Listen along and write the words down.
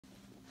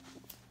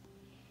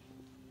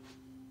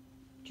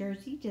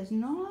Jersey does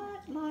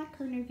not like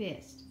her new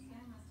vest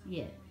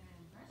yet.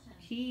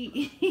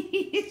 She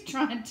is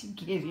trying to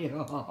get it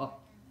off.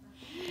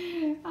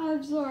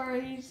 I'm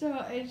sorry.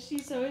 So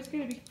it's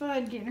gonna be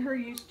fun getting her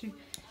used to.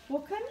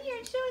 Well, come here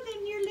and show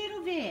them your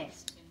little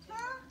vest.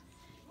 Huh?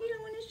 You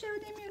don't want to show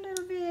them your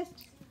little vest?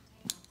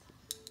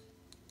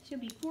 She'll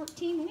be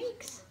 14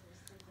 weeks.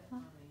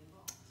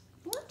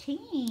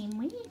 14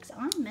 weeks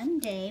on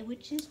Monday,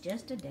 which is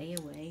just a day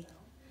away.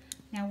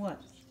 Now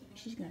what?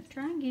 She's gonna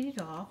try and get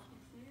it off.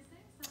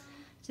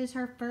 This is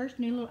her first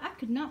new little. I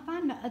could not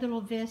find the other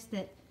little vest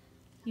that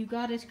you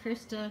got as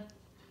Krista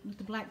with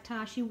the black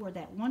tie. She wore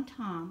that one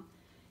time,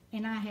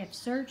 and I have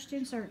searched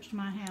and searched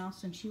my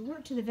house, and she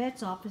went to the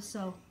vet's office.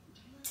 So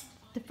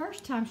the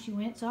first time she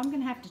went, so I'm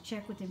gonna have to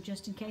check with them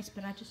just in case.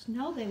 But I just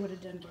know they would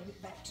have done gave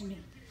it back to me.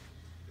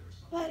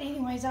 But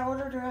anyways, I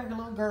ordered her a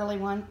little girly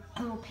one,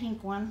 a little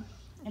pink one,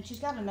 and she's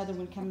got another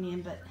one coming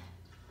in, but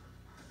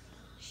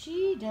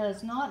she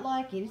does not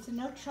like it. It's a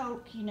no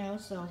choke, you know.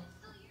 So,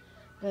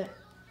 but.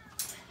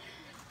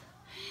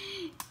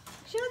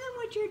 Show them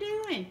what you're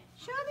doing.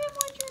 Show them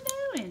what you're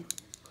doing.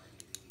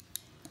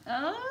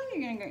 Oh,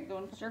 you're going to go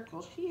in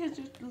circles. She has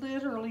just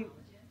literally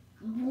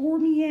wore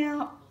me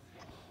out.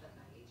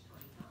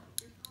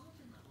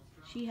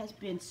 She has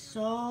been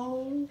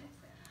so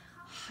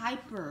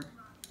hyper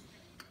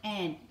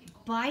and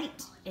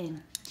bite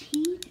and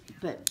teeth,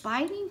 but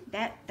biting,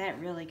 that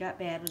really got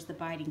bad was the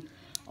biting.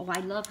 Oh, I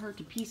love her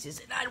to pieces,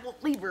 and I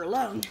won't leave her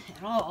alone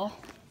at all.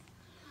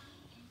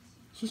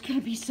 She's going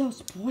to be so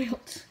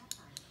spoiled.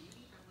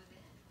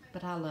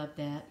 But I love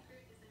that.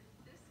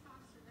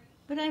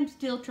 But I'm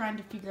still trying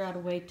to figure out a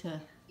way to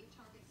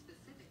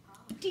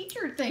teach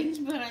her things,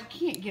 but I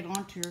can't get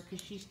onto her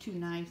because she's too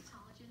nice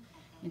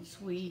and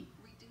sweet.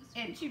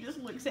 And she just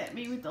looks at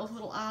me with those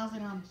little eyes,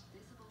 and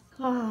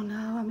oh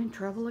no, I'm in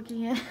trouble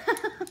again.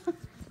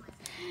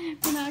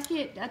 And I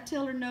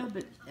tell her no,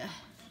 but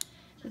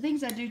the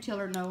things I do tell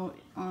her no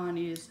on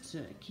is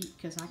to keep,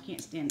 because I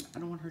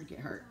don't want her to get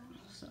hurt.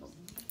 So.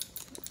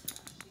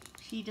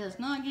 She does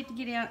not get to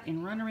get out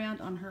and run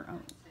around on her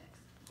own.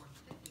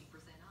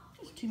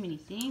 There's too many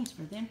things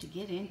for them to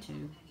get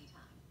into.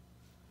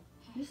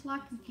 Just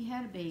like if you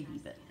had a baby,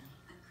 but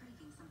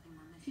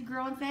she's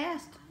growing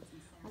fast.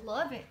 I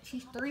love it.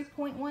 She's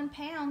 3.1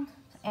 pounds,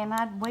 and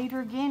I'd weighed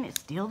her again. It's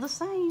still the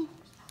same.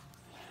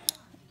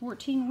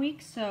 14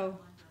 weeks, so.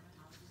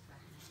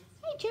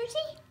 Hey,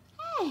 Jersey.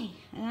 Hey.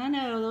 And I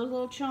know those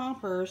little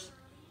chompers.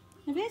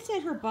 If it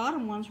said her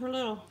bottom ones, her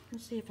little.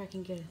 Let's see if I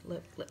can get a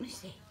look. Let me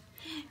see.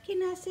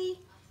 Can I see?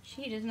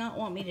 She does not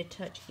want me to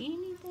touch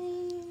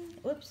anything.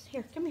 Whoops.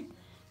 Here, come here.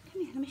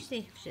 Come here. Let me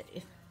see.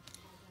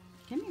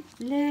 Come here.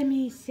 Let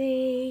me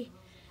see.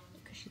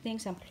 Because she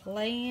thinks I'm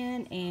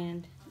playing,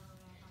 and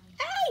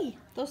hey!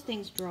 Those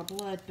things draw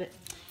blood, but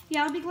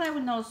yeah, I'll be glad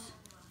when those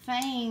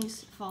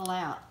fangs fall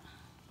out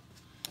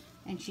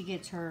and she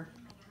gets her,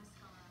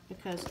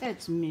 because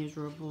that's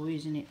miserable,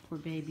 isn't it, poor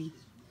baby?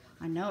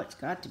 I know it's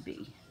got to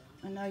be.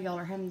 I know y'all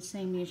are having the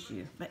same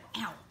issue, but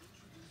ow!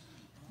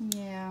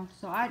 Yeah,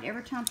 so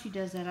every time she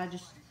does that, I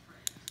just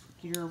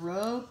get her a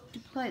rope to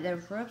play.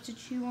 There's ropes to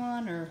chew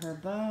on, or her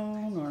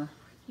bone, or,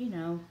 you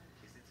know,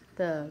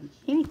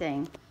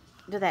 anything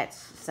that's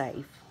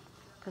safe.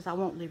 Because I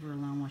won't leave her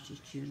alone while she's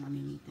chewing on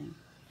anything.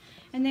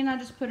 And then I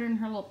just put her in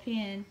her little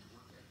pen.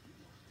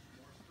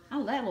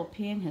 Oh, that little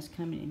pen has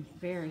come in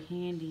very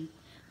handy.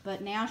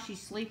 But now she's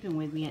sleeping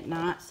with me at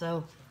night,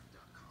 so.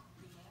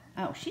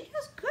 Oh, she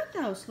does good,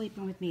 though,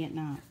 sleeping with me at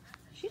night.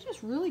 She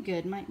does really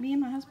good. Me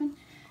and my husband.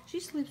 She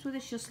sleeps with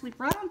us. She'll sleep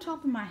right on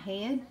top of my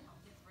head.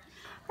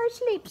 Her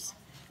sleeps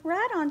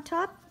right on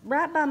top,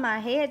 right by my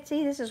head.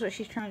 See, this is what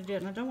she's trying to do.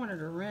 And I don't want her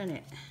to run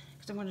it,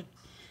 because I want to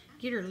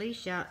get her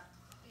leash out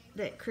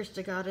that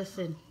Krista got us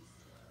and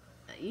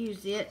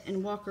use it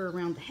and walk her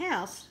around the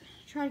house.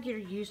 Try to get her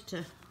used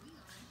to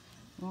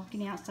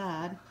walking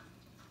outside.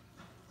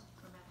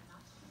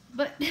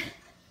 But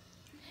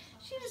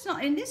she does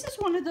not. And this is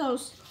one of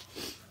those.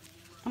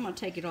 I'm going to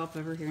take it off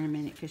of her here in a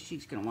minute because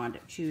she's going to wind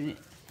up chewing it.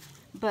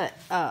 But,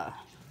 hey,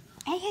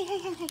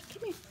 come here.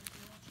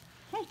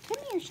 Hey, come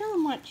here, show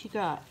them what you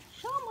got.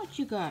 Show them what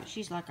you got.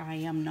 She's like, I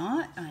am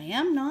not.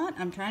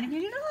 I'm trying to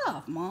get it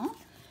off, Mom.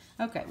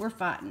 Okay, we're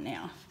fighting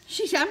now.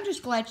 I'm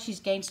just glad she's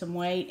gained some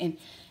weight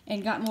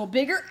and gotten a little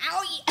bigger.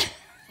 Owie!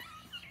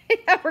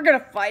 We're going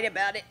to fight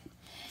about it.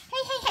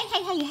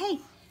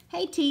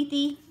 Hey,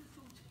 Teethy.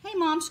 Hey,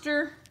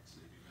 Monster.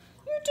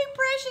 You're too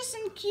precious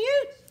and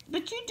cute,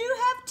 but you do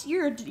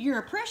have, you're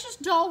a precious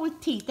doll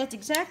with teeth. That's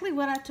exactly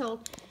what I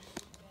told.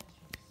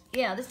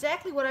 Yeah, that's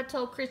exactly what I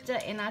told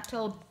Krista, and I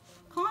told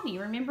Connie.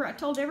 Remember, I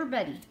told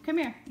everybody, come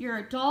here, you're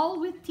a doll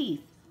with teeth.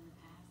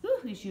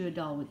 Ooh, is you a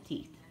doll with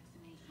teeth?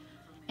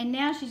 And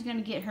now she's going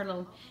to get her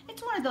little,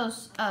 it's one of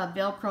those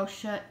Velcro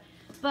shut,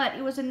 but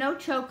it was a no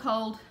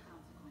chokehold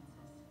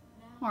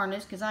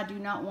harness, because I do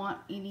not want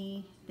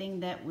anything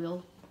that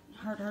will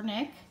hurt her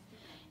neck.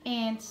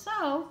 And so,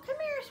 come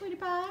here, sweetie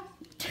pie.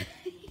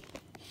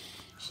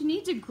 She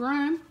needs a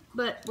groom,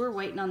 but we're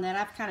waiting on that.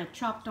 I've kind of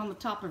chopped on the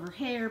top of her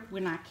hair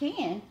when I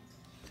can.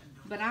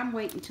 But I'm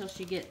waiting until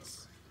she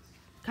gets,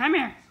 come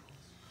here,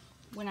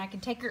 when I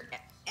can take her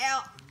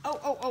out.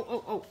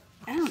 Oh.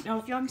 I don't know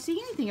if y'all can see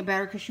anything about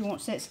her because she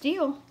won't sit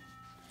still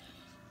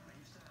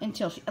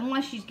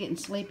unless she's getting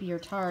sleepy or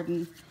tired.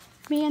 And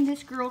man,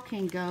 this girl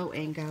can go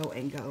and go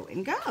and go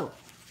and go.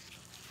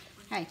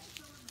 Hey,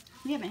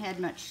 we haven't had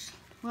much.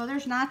 Well,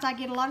 there's nights I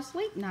get a lot of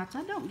sleep, nights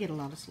I don't get a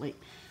lot of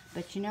sleep.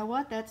 But you know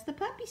what? That's the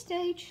puppy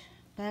stage.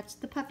 That's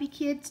the puppy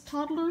kids,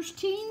 toddlers,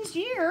 teens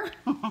year.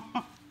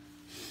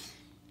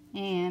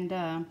 And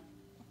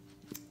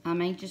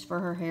I'm anxious for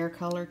her hair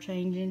color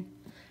changing.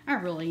 I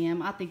really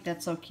am. I think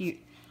that's so cute.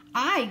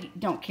 I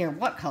don't care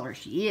what color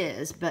she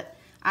is, but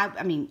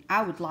I mean,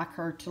 I would like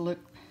her to look,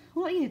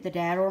 well, either the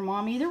dad or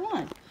mom, either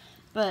one.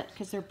 But,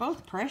 because they're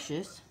both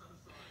precious.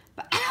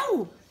 But,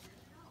 ow!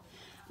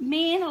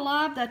 Man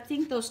alive, I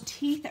think those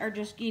teeth are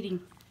just getting,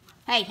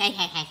 hey.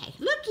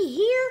 Looky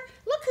here.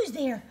 Look who's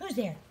there. Who's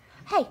there?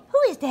 Hey, who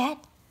is that?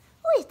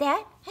 Who is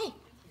that? Hey,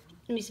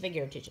 let me see if I can get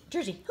her attention.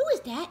 Jerzee, who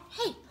is that?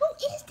 Hey, who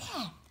is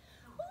that?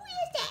 Who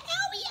is that?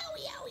 Owie.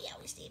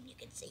 See if you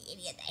can see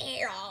any of the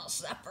hair all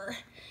suffer.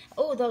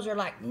 Oh, those are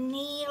like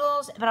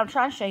needles. But I'm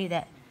trying to show you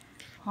that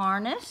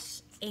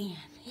harness. And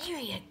there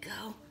you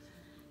go.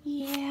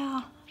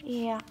 Yeah.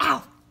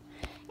 Ow.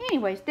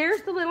 Anyways,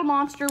 there's the little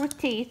monster with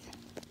teeth.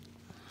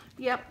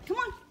 Yep, come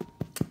on.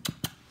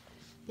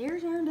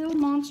 There's our little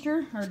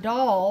monster, our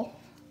doll.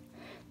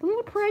 The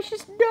little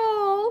precious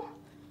doll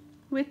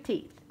with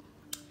teeth.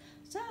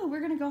 So we're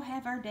going to go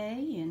have our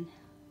day, and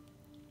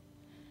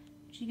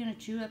she's going to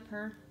chew up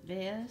her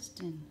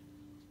vest. And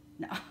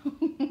no.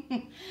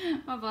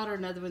 I bought her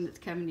another one that's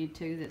coming in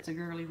too. That's a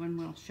girly one.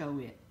 We'll show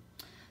it.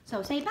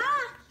 So say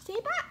bye. Say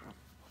bye.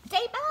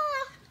 Say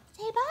bye.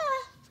 Say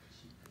bye.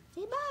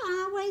 Say bye.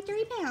 I weigh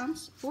 3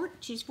 pounds.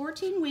 She's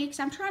 14 weeks.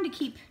 I'm trying to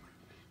keep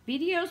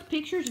videos,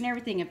 pictures, and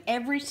everything of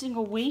every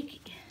single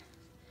week.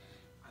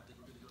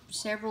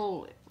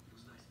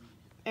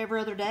 Every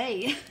other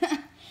day.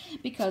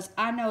 Because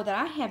I know that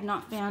I have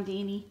not found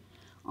any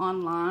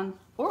online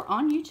or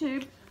on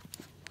YouTube.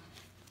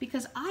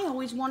 Because I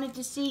always wanted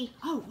to see,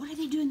 oh, what are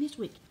they doing this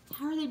week?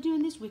 How are they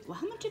doing this week? Well,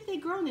 how much have they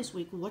grown this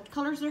week? What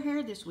color's their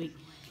hair this week?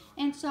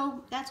 And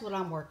so that's what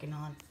I'm working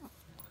on.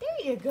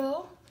 There you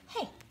go.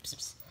 Hey,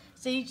 psst.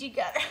 See, you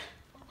got her.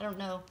 I don't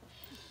know.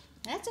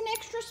 That's an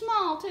extra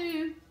small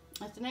too.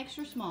 That's an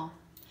extra small.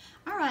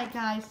 All right,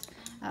 guys.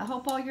 I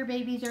hope all your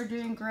babies are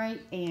doing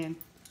great, and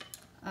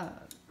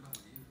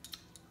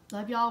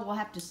love y'all. We'll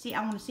have to see.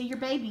 I want to see your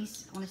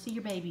babies.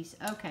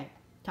 Okay.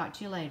 Talk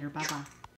to you later. Bye-bye.